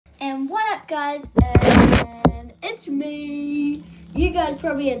guys? And it's me. You guys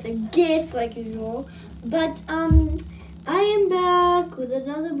probably had to guess like usual, but I am back with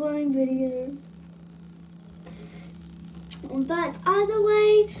another boring video. But either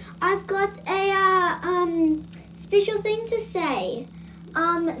way, I've got a special thing to say.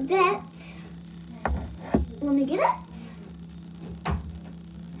 That let me get it.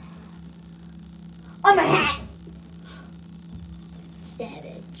 On my hat.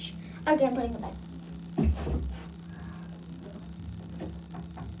 Savage. Okay, I'm putting it back.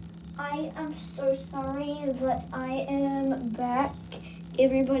 I am so sorry, but I am back.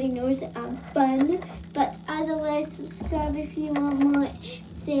 Everybody knows that I'm fun. But either way, subscribe if you want more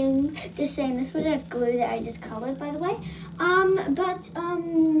thing. Just saying, this was just glue that I just colored, by the way.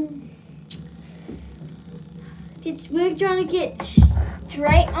 We're trying to get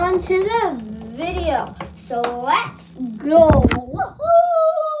straight onto the video. So let's go. Woohoo!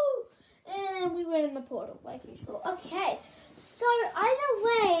 And we went in the portal like usual. Okay. So either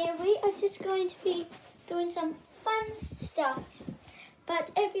way, we are just going to be doing some fun stuff.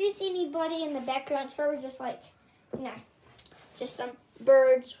 But if you see anybody in the background, it's probably just like, just some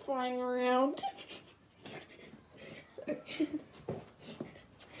birds flying around. Sorry.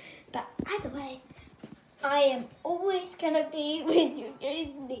 But either way, I am always gonna be when you guys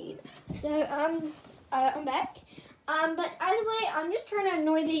need. So I'm back. But either way, I'm just trying to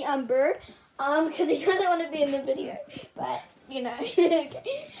annoy the bird. Because he doesn't want to be in the video. But you know,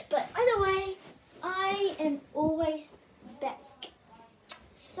 okay. But either way, I am always back.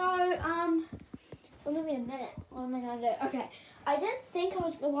 So well, give me a minute. What am I gonna do? Okay, I didn't think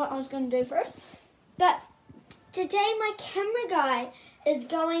what I was gonna do first, but today my camera guy is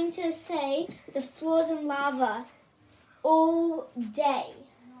going to say the floors in lava all day.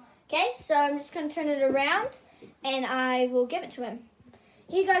 Okay, so I'm just gonna turn it around, and I will give it to him.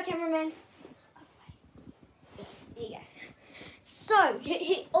 Here you go, cameraman. There you go. So,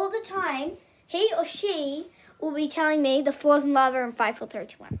 he all the time, he or she will be telling me the floors in lava in 5, 4, 3,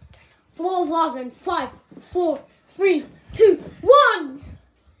 2, 1. Floors in lava in 5, 4, 3, 2, 1.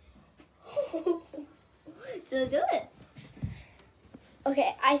 Did I do it?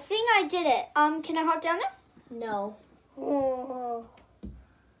 Okay, I think I did it. Can I hop down there? No. Oh.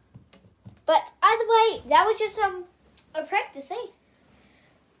 But either way, that was just a practice, eh?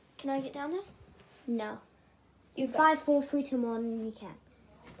 Can I get down there? No. You guys. 5, 4, 3, 2, 1, you can.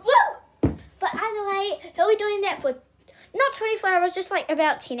 Woo! But either way, he'll be doing that for not 24 hours, just like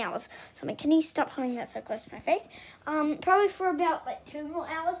about 10 hours. Something. Can you stop holding that so close to my face? Probably for about like 2 more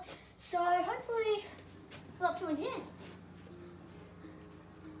hours. So hopefully it's not too intense.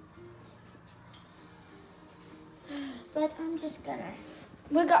 But I'm just gonna.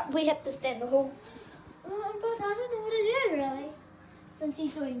 We have to stand the whole. But I don't know what to do really, since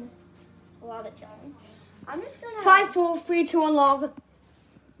he's doing a lot of challenge. I'm just gonna. 5, 4, 3, 2, 1, lava.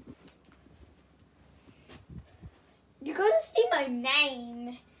 You're gonna see my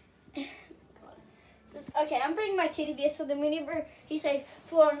name. Okay, I'm bringing my teddy bear so then whenever he says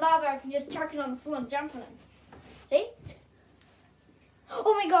floor and lava, I can just chuck it on the floor and jump on him. See?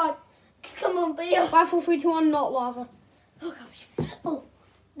 Oh my god. Come on, video. 5, 4, 3, 2, 1, not lava. Oh gosh. Oh,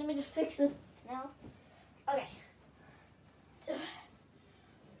 let me just fix this now. Okay.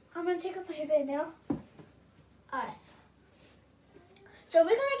 I'm gonna take off my headband now. Alright. So we're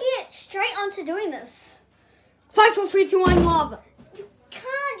gonna get straight on to doing this. 5, 4, 3, 2, 1, lava. You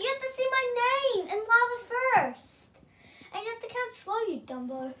can't. You have to say my name and lava first. And you have to count slow, you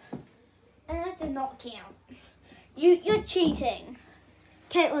Dumbo. And that did not count. You're cheating.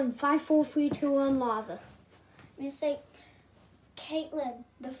 Caitlin, 5, 4, 3, 2, 1, lava. I'm just say, Caitlin,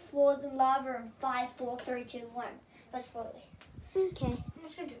 the floor's in lava in 5, 4, 3, 2, 1. But slowly. Okay. I'm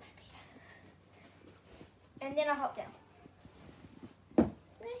just gonna do my beat. And then I'll hop down.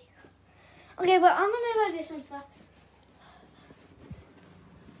 Okay, but I'm gonna go do some stuff.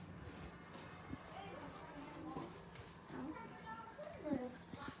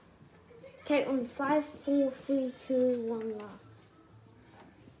 Caitlin, 5, 4, 3, 2, 1, lava.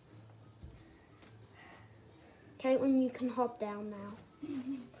 Caitlin, you can hop down now.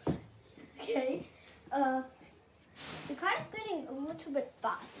 Okay. You're kind of getting a little bit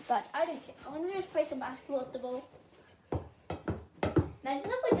fast, but I don't care. I want to just play some basketball at the ball.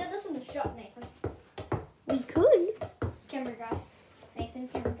 Imagine if we did this in the shop, Nathan. We could. Camera guy. Nathan,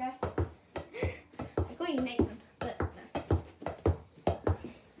 camera guy. I call you Nathan, but no.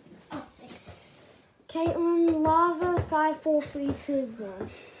 Oh, thank you. Caitlin, lava, 5, 4, 3, 2, 1.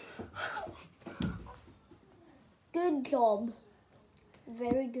 Good job.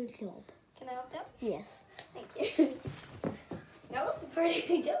 Very good job. Can I help down? Yes. Thank you. Now look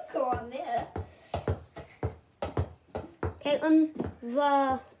pretty difficult on there. Caitlin,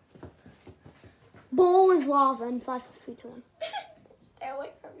 the ball is lava in 5, 4, 3, 2, 1. Stay away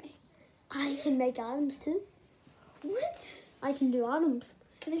from me. I can make items too. What? I can do items.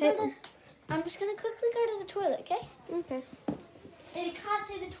 Can I go to... I'm just going to quickly go to the toilet, okay? Okay. And you can't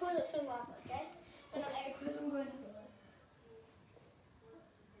see the toilet's in lava, okay? And I'm because I'm going to the toilet.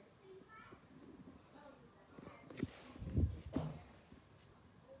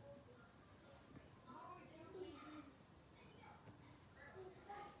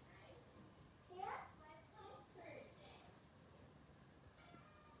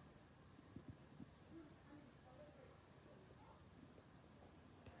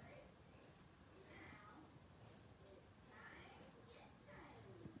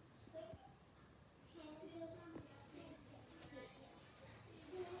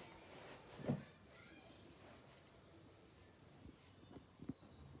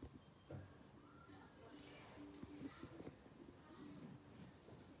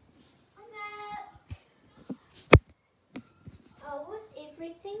 How's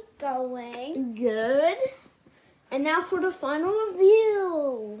everything going? Good. And now for the final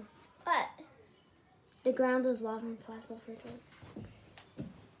reveal. What? The ground is lava in 5, 4, 3, 2, 1.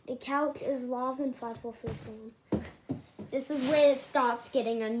 The couch is lava in 5, 4, 3, 2, 1. This is where it starts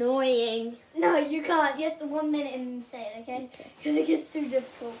getting annoying. No, you can't. You have to 1 minute and say it, okay? Because it gets too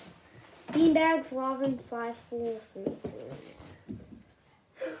difficult. Beanbags lava in 5, 4, 3, 2, 1.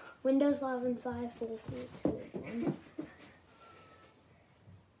 Windows lava in 5, 4, 3, 2, 1.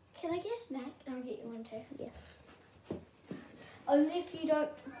 Can I get a snack? And I'll get you one too. Yes. Only if you don't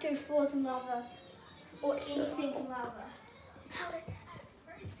do floors in lava or anything in lava.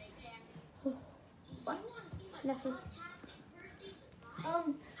 What? Nothing.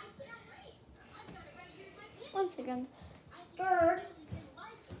 1 second. Bird.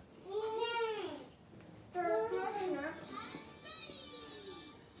 Bird.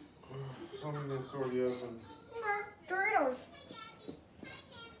 Something that's already open. Doritos.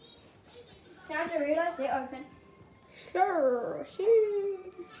 Now Doritos, they're open. Sure.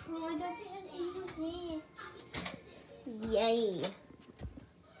 Oh, I don't think there's anything there. Yay.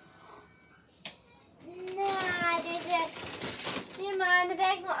 Nah, never mind, the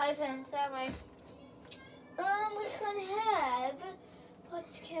bag's not open, sadly. We can have, what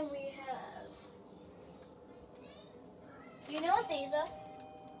can we have? You know what these are?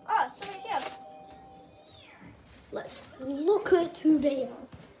 Oh, somebody's here. Let's look at who they are.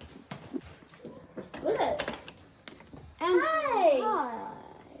 Look. And Hi. hi.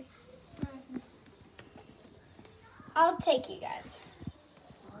 I'll take you guys.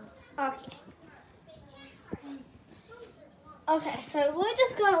 Okay. Okay, so we're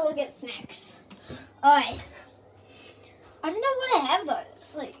just gonna look at snacks. Alright. I don't know what I have though.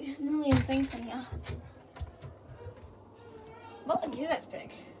 There's like a million things in here. What would you guys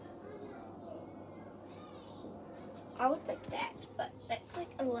pick? I would pick that, but that's like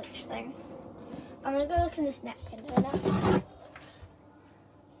a lunch thing. I'm gonna go look in the snack container.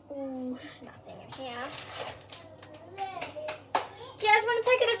 Ooh, nothing in here. Do you guys want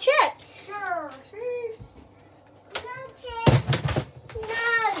to pick up chips? Sure. No chips. No.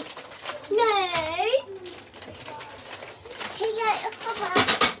 No. Hey, Papa.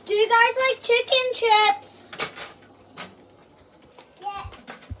 Do you guys like chicken chips? Yeah,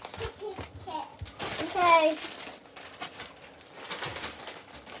 chicken chips. Okay.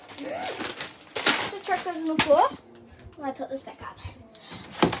 Just chuck those on the floor. When I put this back up.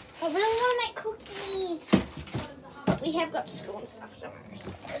 I really want to make cookies. We have got school and stuff tomorrow.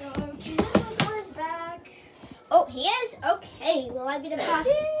 So okay, Papa's back. Oh, he is? Okay. Will I be the pass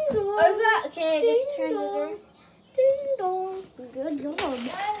over? Okay, I just turned it over. Ding dong. Good job.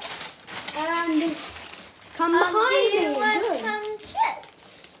 And come Do behind you me. want Good. some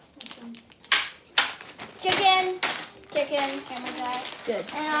chips? Chicken. Chicken. Camera guy. Good.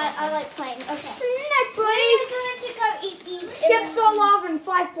 And I like plain. Okay. Snack We're break. going to go eat these. Chips are lava in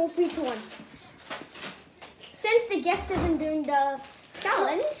 5, 4, 3, 2, 1. Since the guest isn't doing the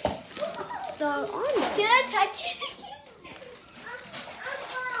challenge, so I'm going. Can I touch it?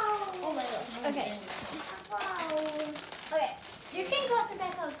 Oh my gosh. Okay. Okay. You can go at the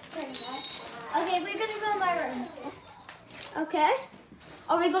back of the guys. Okay, we're gonna go in my room. Okay.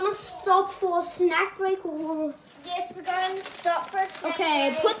 Are we gonna stop for a snack break or? Yes, we're going to stop for a snack Okay,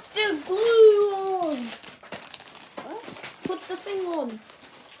 break. put the glue on. What? Put the thing on.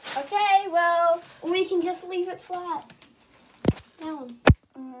 Okay, well. Or we can just leave it flat. Down.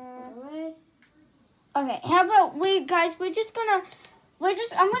 Okay, how about we're just gonna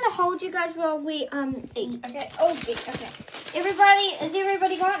I'm gonna hold you guys while we eat. Okay. Oh, eat. Okay. Is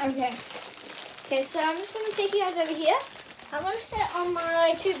everybody gone? Okay. Okay. So I'm just gonna take you guys over here. I'm gonna sit on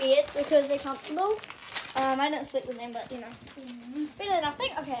my 2 beds because they're comfortable. I didn't sleep with them, but you know, better than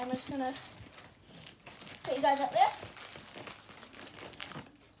nothing. Okay. I'm just gonna put you guys up there.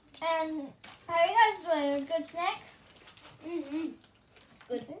 And how are you guys doing? A good snack?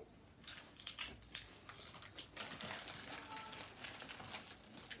 Good.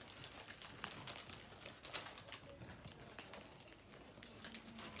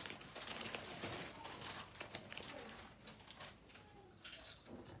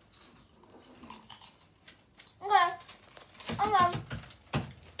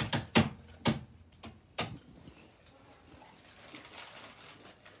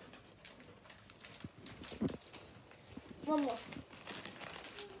 One more.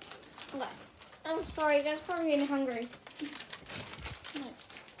 Okay. I'm sorry, you guys are probably getting hungry.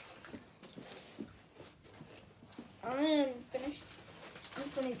 I am finished. I'm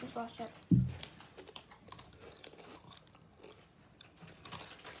just gonna eat this last chip.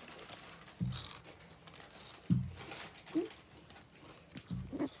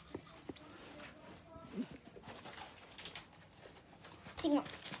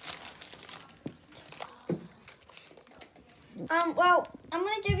 Well, I'm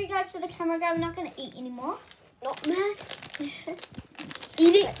gonna give you guys to the camera guy. We're not gonna eat anymore. Not mad.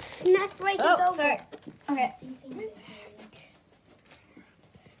 Eating snack break is over. Sorry. Okay.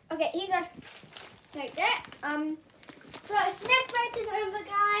 Okay, here you go. Take that. So snack break is over,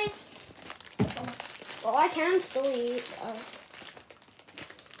 guys. Well, I can still eat.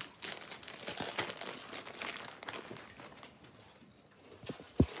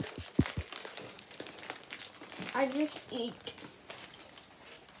 I just eat.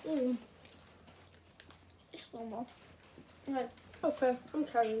 Just normal. Okay, I'm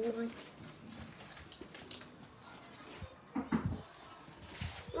carrying mine.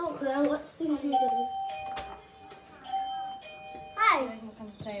 Okay, let's see who does. Hi. You guys want to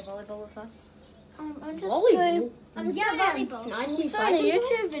come play volleyball with us? I'm just Volleyball? doing. I'm Yeah, volleyball. Can I I'm see starting a volleyball?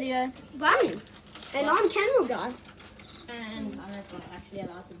 YouTube video. Fun. And I'm camera guy. And I'm not actually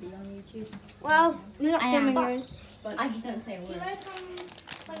allowed to be on YouTube. Well, we're not I am. filming you. But I just don't say a word.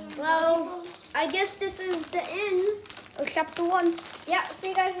 Well, I guess this is the end of chapter 1. Yeah, see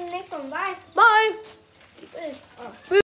you guys in the next one. Bye. Bye. Bye.